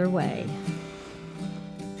 There's another way.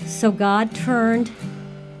 So God turned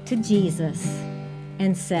to Jesus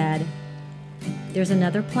and said, there's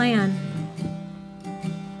another plan.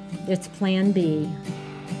 It's plan B.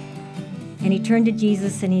 And he turned to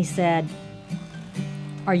Jesus and he said,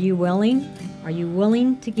 are you willing? Are you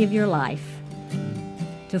willing to give your life,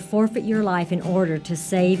 to forfeit your life in order to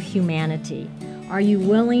save humanity? Are you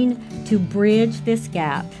willing to bridge this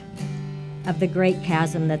gap of the great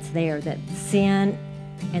chasm that's there, that sin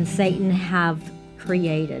and Satan have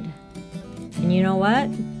created? And you know what?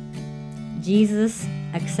 Jesus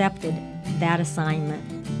accepted that assignment.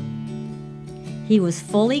 He was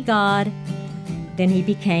fully God, then he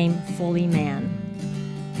became fully man.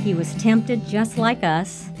 He was tempted just like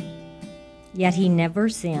us, yet he never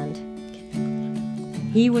sinned.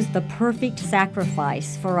 He was the perfect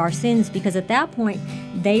sacrifice for our sins, because at that point,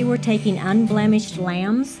 they were taking unblemished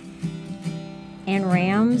lambs and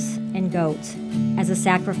rams and goats as a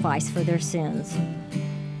sacrifice for their sins.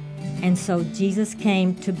 And so Jesus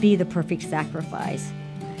came to be the perfect sacrifice,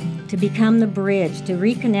 to become the bridge, to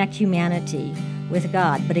reconnect humanity with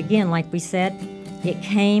God. But again, like we said, it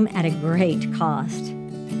came at a great cost.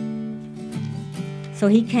 So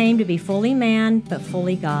he came to be fully man, but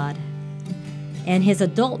fully God. And his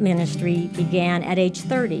adult ministry began at age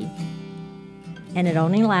 30, and it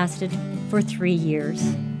only lasted for 3 years.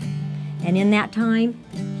 And in that time,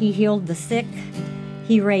 he healed the sick,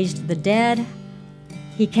 he raised the dead,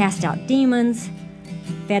 he cast out demons,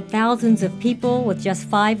 fed thousands of people with just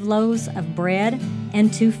 5 loaves of bread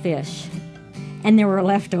and 2 fish. And there were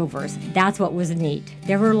leftovers. That's what was neat.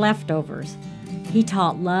 There were leftovers. He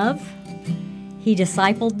taught love. He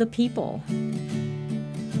discipled the people.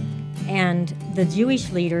 And the Jewish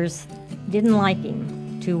leaders didn't like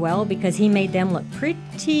him too well because he made them look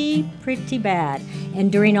pretty bad.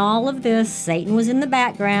 And during all of this, Satan was in the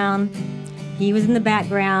background. He was in the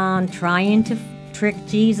background trying to trick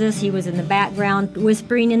Jesus. He was in the background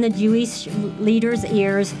whispering in the Jewish leaders'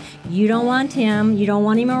 ears, you don't want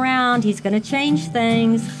him around, he's going to change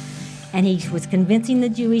things. And he was convincing the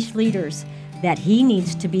Jewish leaders that he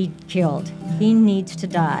needs to be killed. He needs to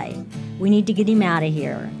die. We need to get him out of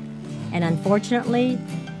here. And unfortunately,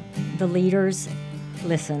 the leaders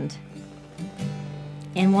listened.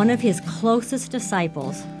 And one of his closest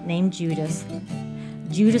disciples, named Judas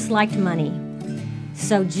liked money.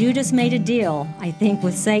 So Judas made a deal, I think,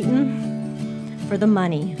 with Satan for the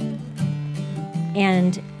money.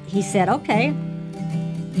 And he said, okay,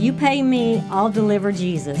 you pay me, I'll deliver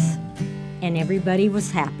Jesus. And everybody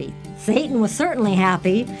was happy. Satan was certainly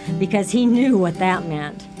happy because he knew what that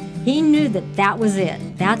meant. He knew that that was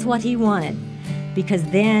it. That's what he wanted, because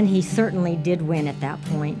then he certainly did win at that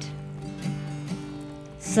point.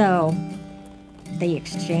 So they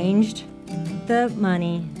exchanged the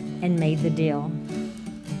money and made the deal.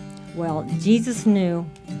 Well, Jesus knew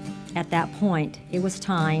at that point it was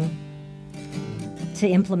time to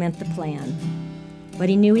implement the plan. But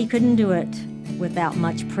he knew he couldn't do it without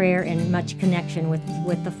much prayer and much connection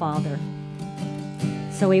with the Father.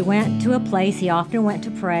 So he went to a place he often went to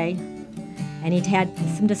pray, and he'd had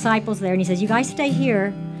some disciples there, and he says, you guys stay here,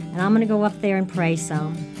 and I'm going to go up there and pray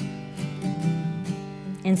some.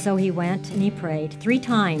 And so he went and he prayed. 3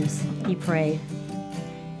 times he prayed.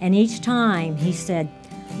 And each time he said,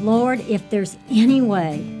 Lord, if there's any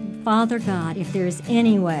way, Father God, if there's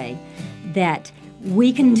any way that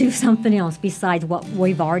we can do something else besides what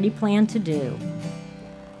we've already planned to do,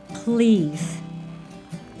 please,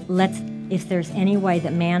 if there's any way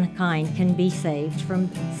that mankind can be saved from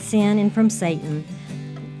sin and from Satan,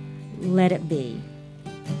 let it be.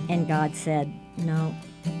 And God said, no,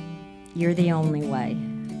 you're the only way.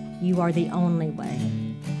 You are the only way.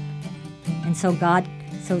 And so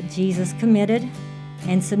Jesus committed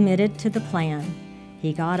and submitted to the plan.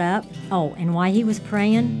 He got up. Oh, and while he was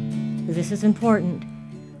praying, this is important,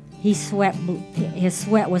 his sweat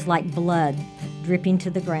was like blood dripping to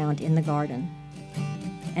the ground in the garden.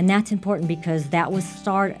 And that's important because that was the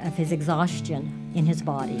start of his exhaustion in his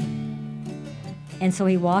body. And so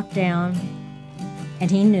he walked down, and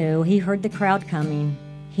he heard the crowd coming.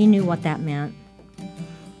 He knew what that meant.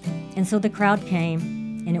 And so the crowd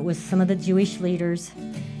came, and it was some of the Jewish leaders,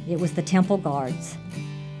 it was the temple guards,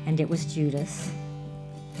 and it was Judas.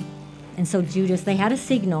 And so Judas, they had a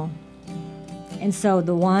signal. And so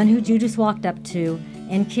the one who Judas walked up to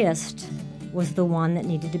and kissed was the one that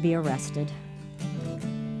needed to be arrested.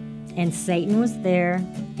 And Satan was there,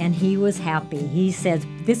 and he was happy. He says,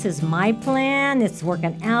 this is my plan. It's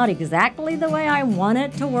working out exactly the way I want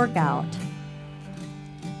it to work out.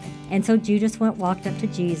 And so Judas walked up to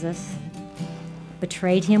Jesus,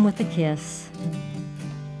 betrayed him with a kiss.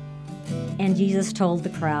 And Jesus told the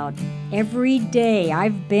crowd, every day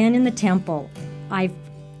I've been in the temple,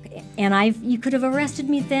 you could have arrested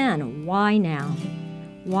me then. Why now?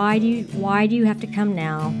 Why do you have to come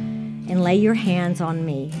now and lay your hands on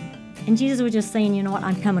me? And Jesus was just saying, you know what,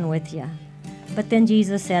 I'm coming with you. But then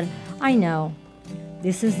Jesus said, I know,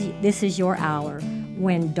 this is your hour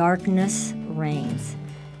when darkness reigns.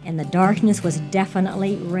 And the darkness was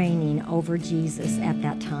definitely reigning over Jesus at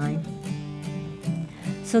that time.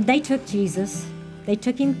 So they took Jesus, they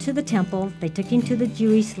took him to the temple, they took him to the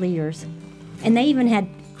Jewish leaders, and they even had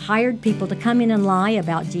hired people to come in and lie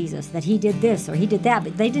about Jesus, that he did this or he did that,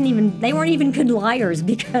 but they weren't even good liars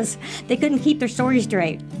because they couldn't keep their story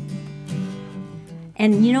straight.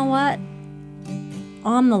 And you know what?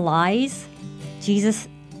 On the lies, Jesus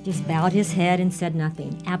just bowed his head and said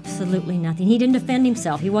nothing, absolutely nothing. He didn't defend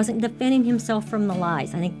himself. He wasn't defending himself from the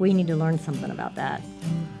lies. I think we need to learn something about that.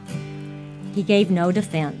 He gave no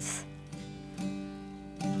defense.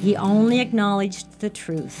 He only acknowledged the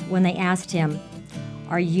truth when they asked him,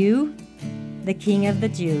 are you the King of the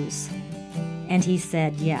Jews? And he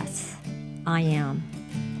said, yes, I am.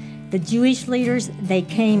 The Jewish leaders, they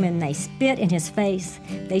came and they spit in his face.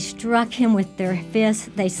 They struck him with their fists.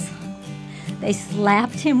 They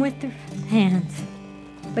slapped him with their hands.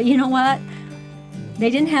 But you know what? They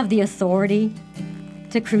didn't have the authority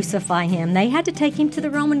to crucify him. They had to take him to the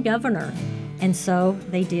Roman governor. And so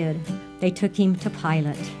they did. They took him to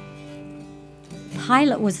Pilate.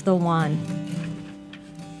 Pilate was the one.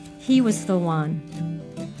 He was the one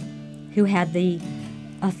who had the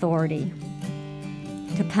authority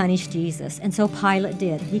to punish Jesus. And so Pilate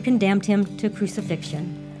did. He condemned him to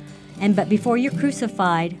crucifixion. But before you're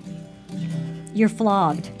crucified, you're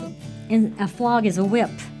flogged. And a flog is a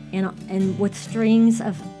whip and with strings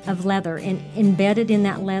of leather. And embedded in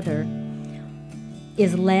that leather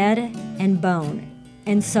is lead and bone.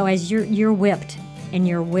 And so as you're whipped,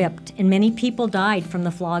 and many people died from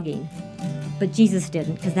the flogging. But Jesus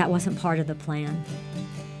didn't, because that wasn't part of the plan.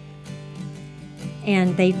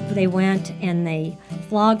 And they went and they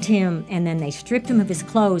flogged him, and then they stripped him of his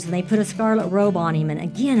clothes, and they put a scarlet robe on him. And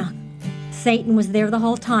again, Satan was there the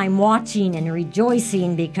whole time, watching and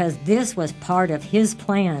rejoicing, because this was part of his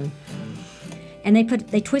plan. And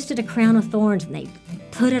they twisted a crown of thorns, and they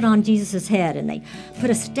put it on Jesus' head, and they put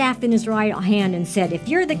a staff in his right hand and said, "If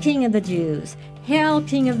you're the king of the Jews, hail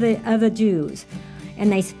king of the Jews."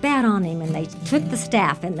 And they spat on him, and they took the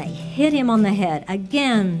staff, and they hit him on the head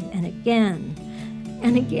again and again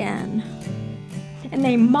and again. And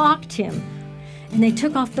they mocked him. And they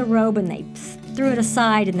took off the robe, and they threw it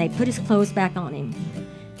aside, and they put his clothes back on him.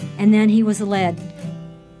 And then he was led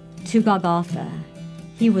to Golgotha.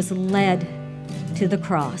 He was led to the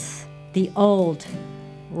cross, the old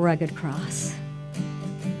rugged cross.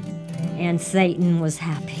 And Satan was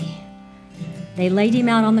happy. They laid him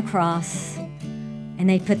out on the cross, and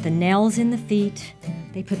they put the nails in the feet.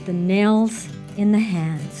 They put the nails in the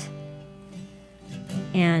hands.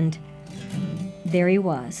 And there he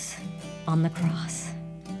was on the cross.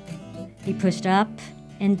 He pushed up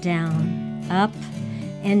and down, up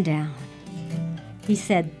and down. He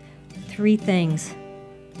said 3 things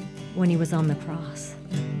when he was on the cross.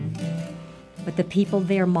 But the people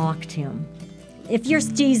there mocked him. If you're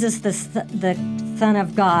Jesus, the Son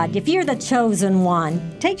of God, if you're the chosen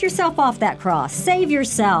one, take yourself off that cross. Save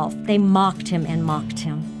yourself. They mocked him and mocked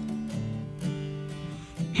him.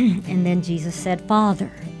 And then Jesus said,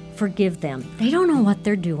 "Father, forgive them. They don't know what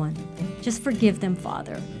they're doing. Just forgive them,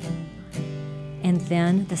 Father." And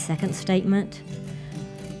then the second statement,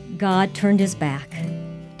 God turned his back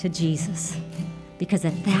to Jesus. Because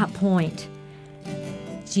at that point,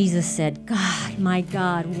 Jesus said, "God, my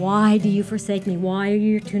God, why do you forsake me? Why are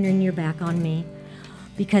you turning your back on me?"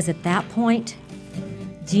 Because at that point,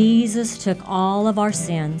 Jesus took all of our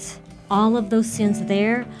sins, all of those sins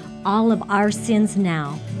there, all of our sins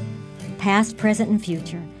now, past, present, and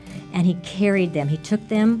future, and he carried them. He took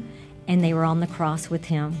them, and they were on the cross with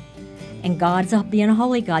him. And God's being a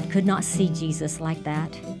holy God could not see Jesus like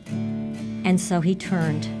that. And so he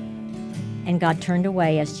turned. And God turned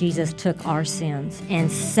away as Jesus took our sins.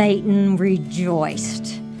 And Satan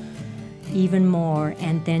rejoiced even more.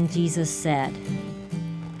 And then Jesus said,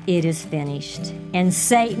 "It is finished." And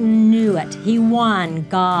Satan knew it. He won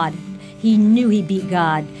God. He knew he beat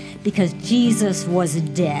God because Jesus was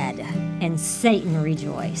dead. And Satan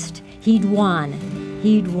rejoiced. He'd won.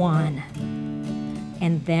 He'd won.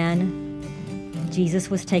 And then Jesus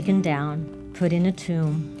was taken down, put in a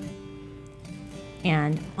tomb.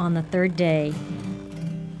 And on the 3rd day,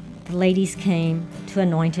 the ladies came to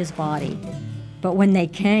anoint his body. But when they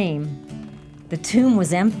came, the tomb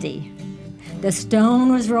was empty. The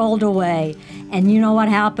stone was rolled away. And you know what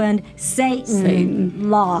happened?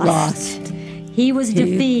 Satan lost. He was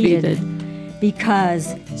defeated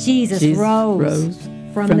because Jesus rose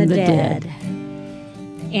from the dead.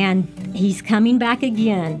 And he's coming back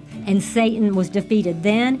again. And Satan was defeated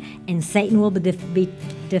then, and Satan will be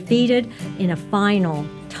defeated in a final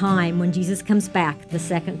time when Jesus comes back the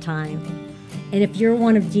second time. And if you're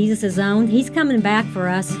one of Jesus' own, he's coming back for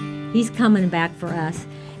us. He's coming back for us.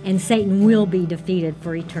 And Satan will be defeated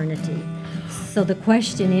for eternity. So the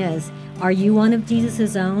question is, are you one of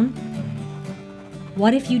Jesus' own?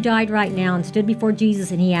 What if you died right now and stood before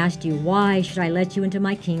Jesus and he asked you, "Why should I let you into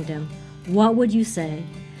my kingdom?" What would you say?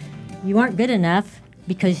 You aren't good enough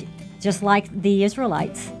because just like the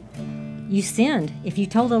Israelites, you sinned. If you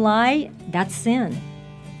told a lie, that's sin.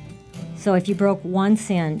 So if you broke one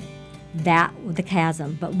sin, that was the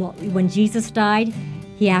chasm. But when Jesus died,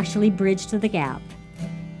 he actually bridged the gap.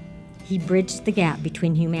 He bridged the gap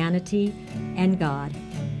between humanity and God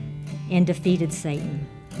and defeated Satan.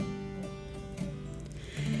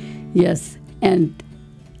 Yes, and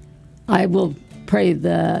I will pray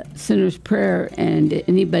the sinner's prayer, and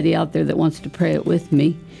anybody out there that wants to pray it with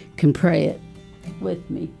me can pray it with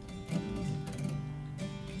me.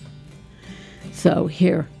 So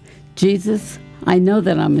here, Jesus, I know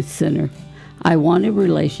that I'm a sinner. I want a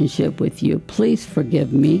relationship with you. Please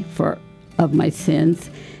forgive me of my sins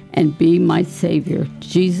and be my Savior.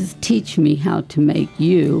 Jesus, teach me how to make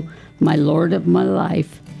you my Lord of my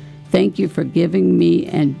life. Thank you for giving me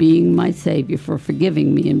and being my Savior, for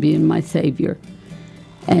forgiving me and being my Savior.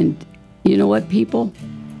 And you know what, people?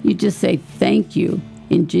 You just say thank you.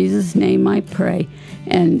 In Jesus' name I pray.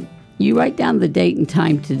 And you write down the date and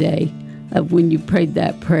time today of when you prayed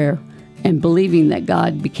that prayer and believing that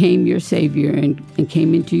God became your Savior and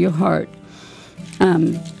came into your heart.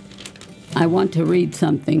 I want to read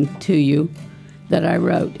something to you that I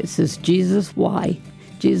wrote. It says, Jesus, why?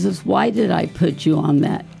 Jesus, why did I put you on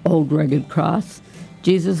that old rugged cross?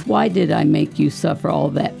 Jesus, why did I make you suffer all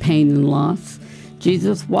that pain and loss?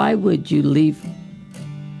 Jesus, why would you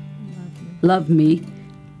love me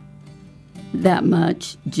that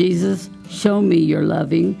much? Jesus, show me your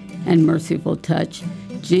loving and merciful touch.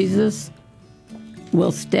 Jesus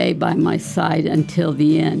will stay by my side until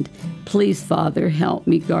the end. Please, Father, help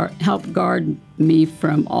guard me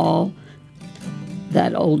from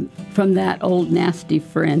that old nasty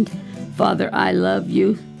friend. Father, I love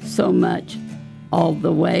you so much all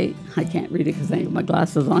the way. I can't read it because I ain't got my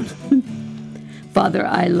glasses on. Father,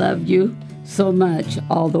 I love you so much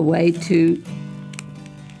all the way to.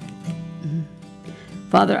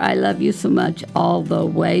 Father, I love you so much all the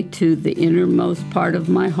way to the innermost part of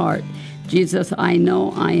my heart. Jesus, I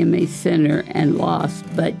know I am a sinner and lost,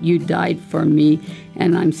 but you died for me,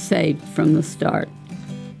 and I'm saved from the start.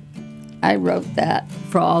 I wrote that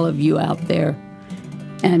for all of you out there.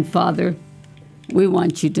 And Father, we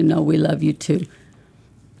want you to know we love you too.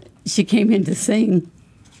 She came in to sing.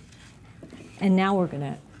 And now we're going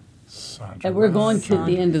to... And we're going to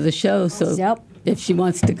the end of the show, so if she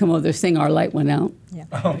wants to come over there sing, our light went out. Yeah.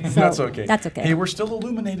 Oh, So, that's okay. that's okay. Hey, we're still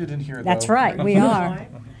illuminated in here, That's though. right, we are.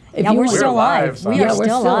 Yeah, we're We're still live, live. We son. are Yeah, we're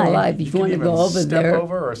still still live. alive. If you want to can go even over step there.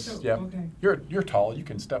 over or you're tall, you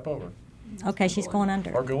can step over Okay, she's going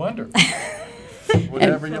under. or go under.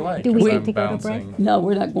 Whatever you like. Do we As need I'm to go to bouncing. break? No,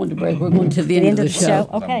 we're not going to break. We're going to the end of the show.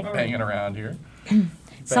 I'm Okay. banging around here.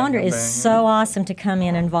 Sandra is bang. so awesome to come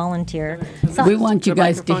in and volunteer. We want you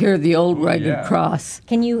guys to microphone. hear the old rugged Yeah. cross.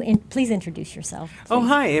 Can you please introduce yourself? Oh,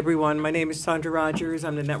 hi, everyone. My name is Sandra Rogers.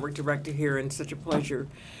 I'm the network director here, and it's such a pleasure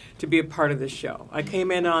to be a part of this show. I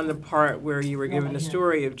came in on the part where you were given the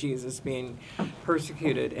story of Jesus being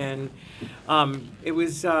persecuted, and it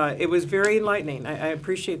was very enlightening. I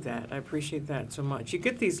appreciate that. I appreciate that so much. You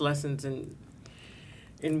get these lessons in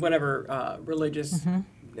whatever religious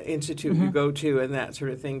institute you go to and that sort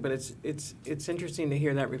of thing, but it's interesting to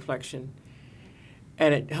hear that reflection,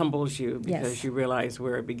 and it humbles you because Yes. you realize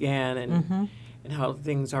where it began and how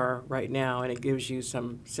things are right now, and it gives you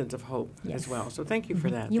some sense of hope Yes. as well. So thank you for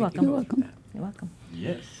that. You're Thank you welcome. both for that. You're welcome.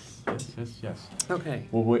 Yes. Yes. Okay.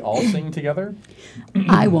 Will we all sing together?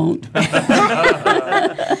 I won't. I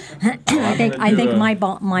think my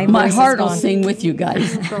My voice heart is will gone. sing with you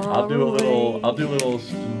guys. I'll do a little. I'll bring it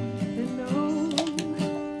in.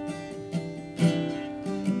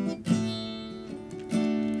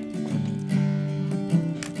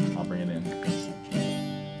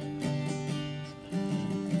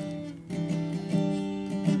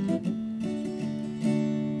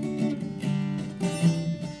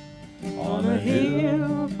 On a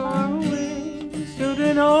hill far away stood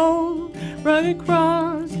an old rugged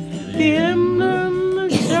cross, the emblem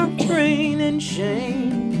of suffering and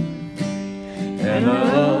shame. And I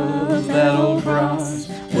love that old cross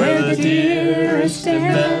where the dearest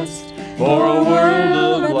and best for a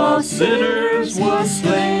world of lost sinners was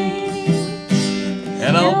slain.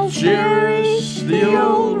 And I'll cherish the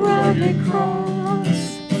old rugged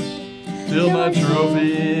cross till my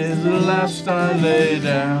trophy is the last I lay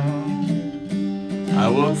down. I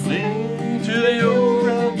will cling to the old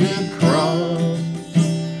rugged cross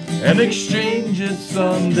and exchange it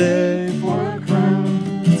someday for a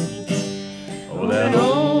crown. Oh, that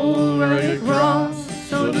old rugged cross,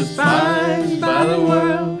 so despised by the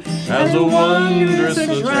world, has a wondrous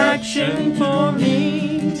attraction for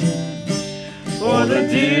me. For the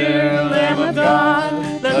dear Lamb of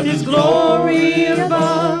God left His glory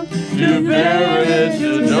above to bear it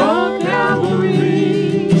to dark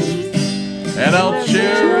Calvary. And I'll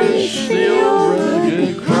cherish the old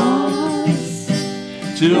rugged cross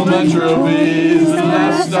till my trophy is the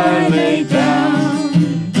last I lay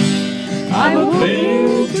down. I will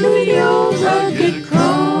cling to the old rugged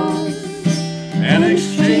cross and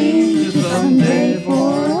exchange it someday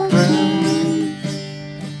for a crown.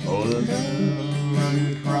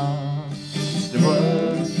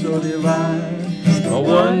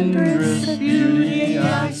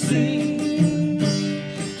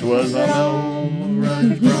 was on the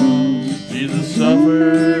rugged cross. Jesus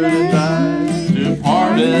suffered and died to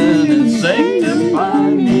pardon and sanctify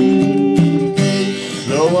me.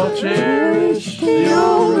 So I'll cherish the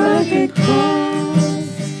old rugged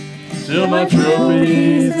cross till my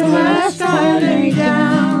trophies the last time lay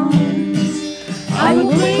down. I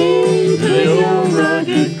will cling to the old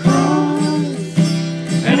rugged cross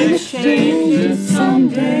and exchange it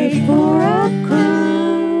someday for a crown.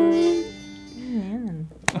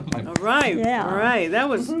 All right. Yeah. All right. That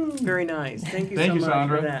was very nice. Thank you so much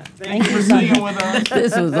Sandra. for that. Thank you for singing with us.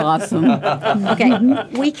 This was awesome. Okay,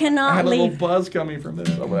 we I cannot had a little leave. buzz coming from this.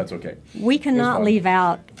 Oh, well, that's okay. We cannot fun. leave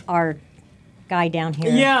out our guy down here.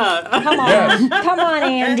 Yeah. Come on, Yes. come on,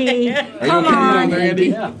 Andy. Are you Come okay on. down there, Andy?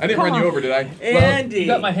 Yeah. I didn't run you over, did I? Andy. You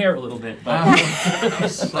got my hair a little bit, but I'm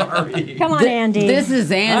sorry. Come on, Andy. This is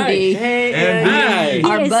Andy, Hey, Andy. Andy.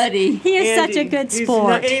 our He is- buddy. He is Andy. such a good He's sport.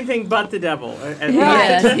 not anything but the devil.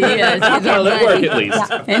 Yes, he is. He's our well, it worked buddy. at least.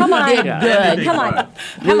 Yeah. And Come he on. did Yeah. good. Come on.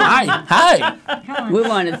 Hi. We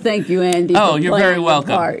want to thank you, Andy. Oh, for you're playing very your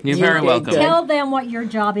welcome. part. You're You very did welcome. good. Tell them what your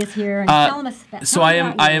job is here and tell them about So I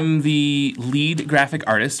am the lead graphic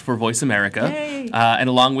artist for Voice America, Yay. and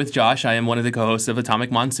along with Josh, I am one of the co-hosts of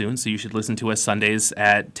Atomic Monsoon. So you should listen to us Sundays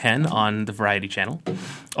at 10 on the Variety Channel,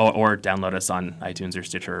 or download us on iTunes or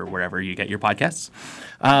Stitcher or wherever you get your podcasts.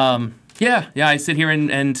 Yeah, I sit here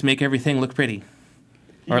and make everything look pretty,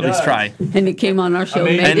 or at least does. try. And he came on our show,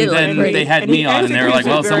 Amazing. made And it look then pretty. they had And me he on, and they were like, executes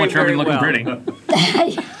 "Well, it so much very, for looking very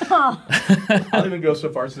pretty." I'll even go so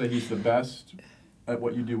far as to say he's the best at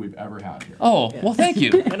what you do we've ever had here. Oh, well, thank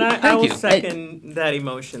you. And I Thank will you. second that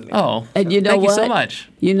emotion. Oh, And you know thank what? you so much.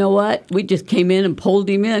 You know what? We just came in and pulled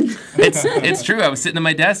him in. It's true. I was sitting at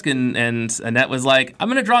my desk and Annette was like, "I'm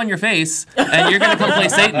gonna draw on your face and you're gonna come play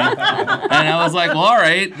Satan." And I was like, "Well, all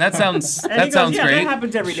right. That sounds And he goes, sounds yeah, great. that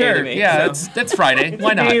happens every day sure. to me, Yeah, so. that's Friday.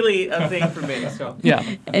 Why It's not? a daily thing for me. So. Yeah.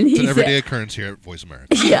 And It's he an everyday said, occurrence here at Voice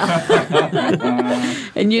America. yeah.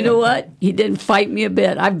 And you know what? He didn't fight me a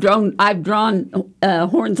bit. I've drawn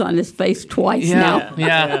horns on his face twice now.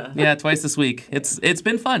 Yeah. Twice this week. It's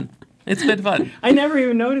been fun. It's been fun. I never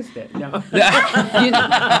even noticed it. No. You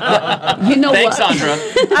know Thanks, what?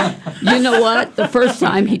 Sandra. You know what? The first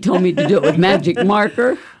time he told me to do it with magic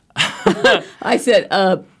marker, I said,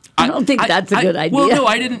 I don't think that's a good idea. Well, no,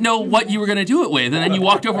 I didn't know what you were going to do it with, and then you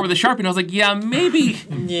walked over with a Sharpie, and I was like, "Yeah, maybe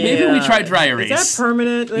we try dry erase." Is that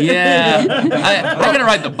permanent? Yeah, I got to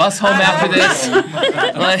ride the bus home after this.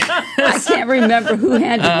 I can't remember who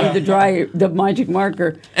handed me the magic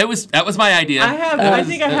marker. That was my idea. I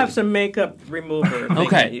think I have some makeup remover. thing that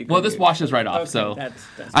Okay, you well, can this use. washes right off. Okay, So that's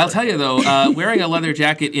I'll tell you though, wearing a leather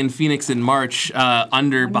jacket in Phoenix in March,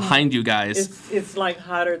 behind you guys. It's like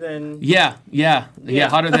hotter than Yeah,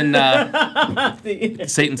 hotter than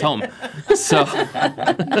Satan's home. So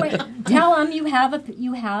Wait, tell them you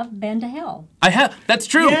have been to hell. I have. That's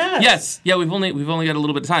true. Yes. Yeah. We've only got a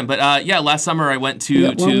little bit of time, but last summer I went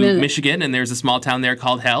Yeah, to 1 minute. Michigan, and there's a small town there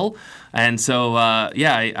called Hell. And so,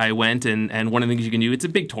 I went, and one of the things you can do, it's a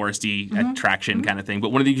big touristy attraction kind of thing,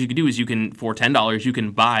 but one of the things you can do is for $10, you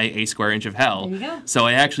can buy a square inch of hell. There you go. So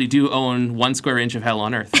I actually do own 1 square inch of hell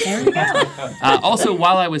on Earth. There you go. Also,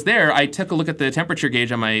 while I was there, I took a look at the temperature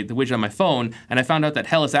gauge on the widget on my phone, and I found out that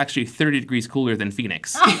hell is actually 30 degrees cooler than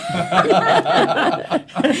Phoenix.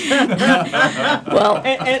 Well,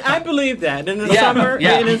 and I believe that in the Yeah, summer.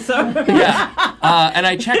 yeah. In the summer. Yeah. And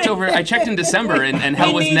I checked in December, and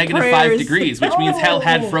hell was need negative prayers. 5 degrees, which means hell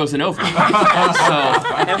had frozen over. So,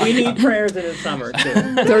 And we need prayers in the summer too.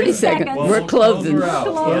 30 seconds. Well, We're closing.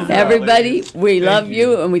 Everybody, we love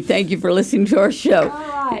you, and we thank you for listening to our show.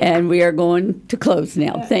 right. And we are going to close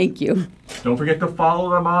now. Thank you. Don't forget to follow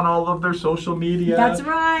them on all of their social media. That's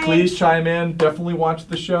right. Please chime in. Definitely watch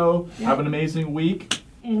the show. Have an amazing week.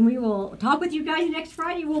 And we will talk with you guys next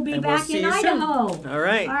Friday. We'll be And we'll back see in you soon. Idaho. All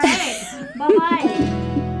right. All right. Bye-bye.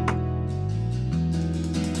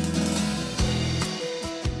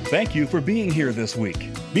 Thank you for being here this week.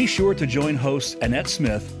 Be sure to join hosts Annette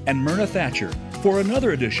Smith and Myrna Thatcher for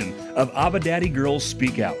another edition of AbbaDaddy Girls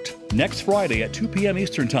Speak Out, next Friday at 2 p.m.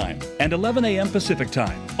 Eastern Time and 11 a.m. Pacific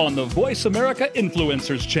Time on the Voice America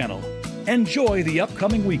Influencers channel. Enjoy the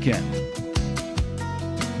upcoming weekend.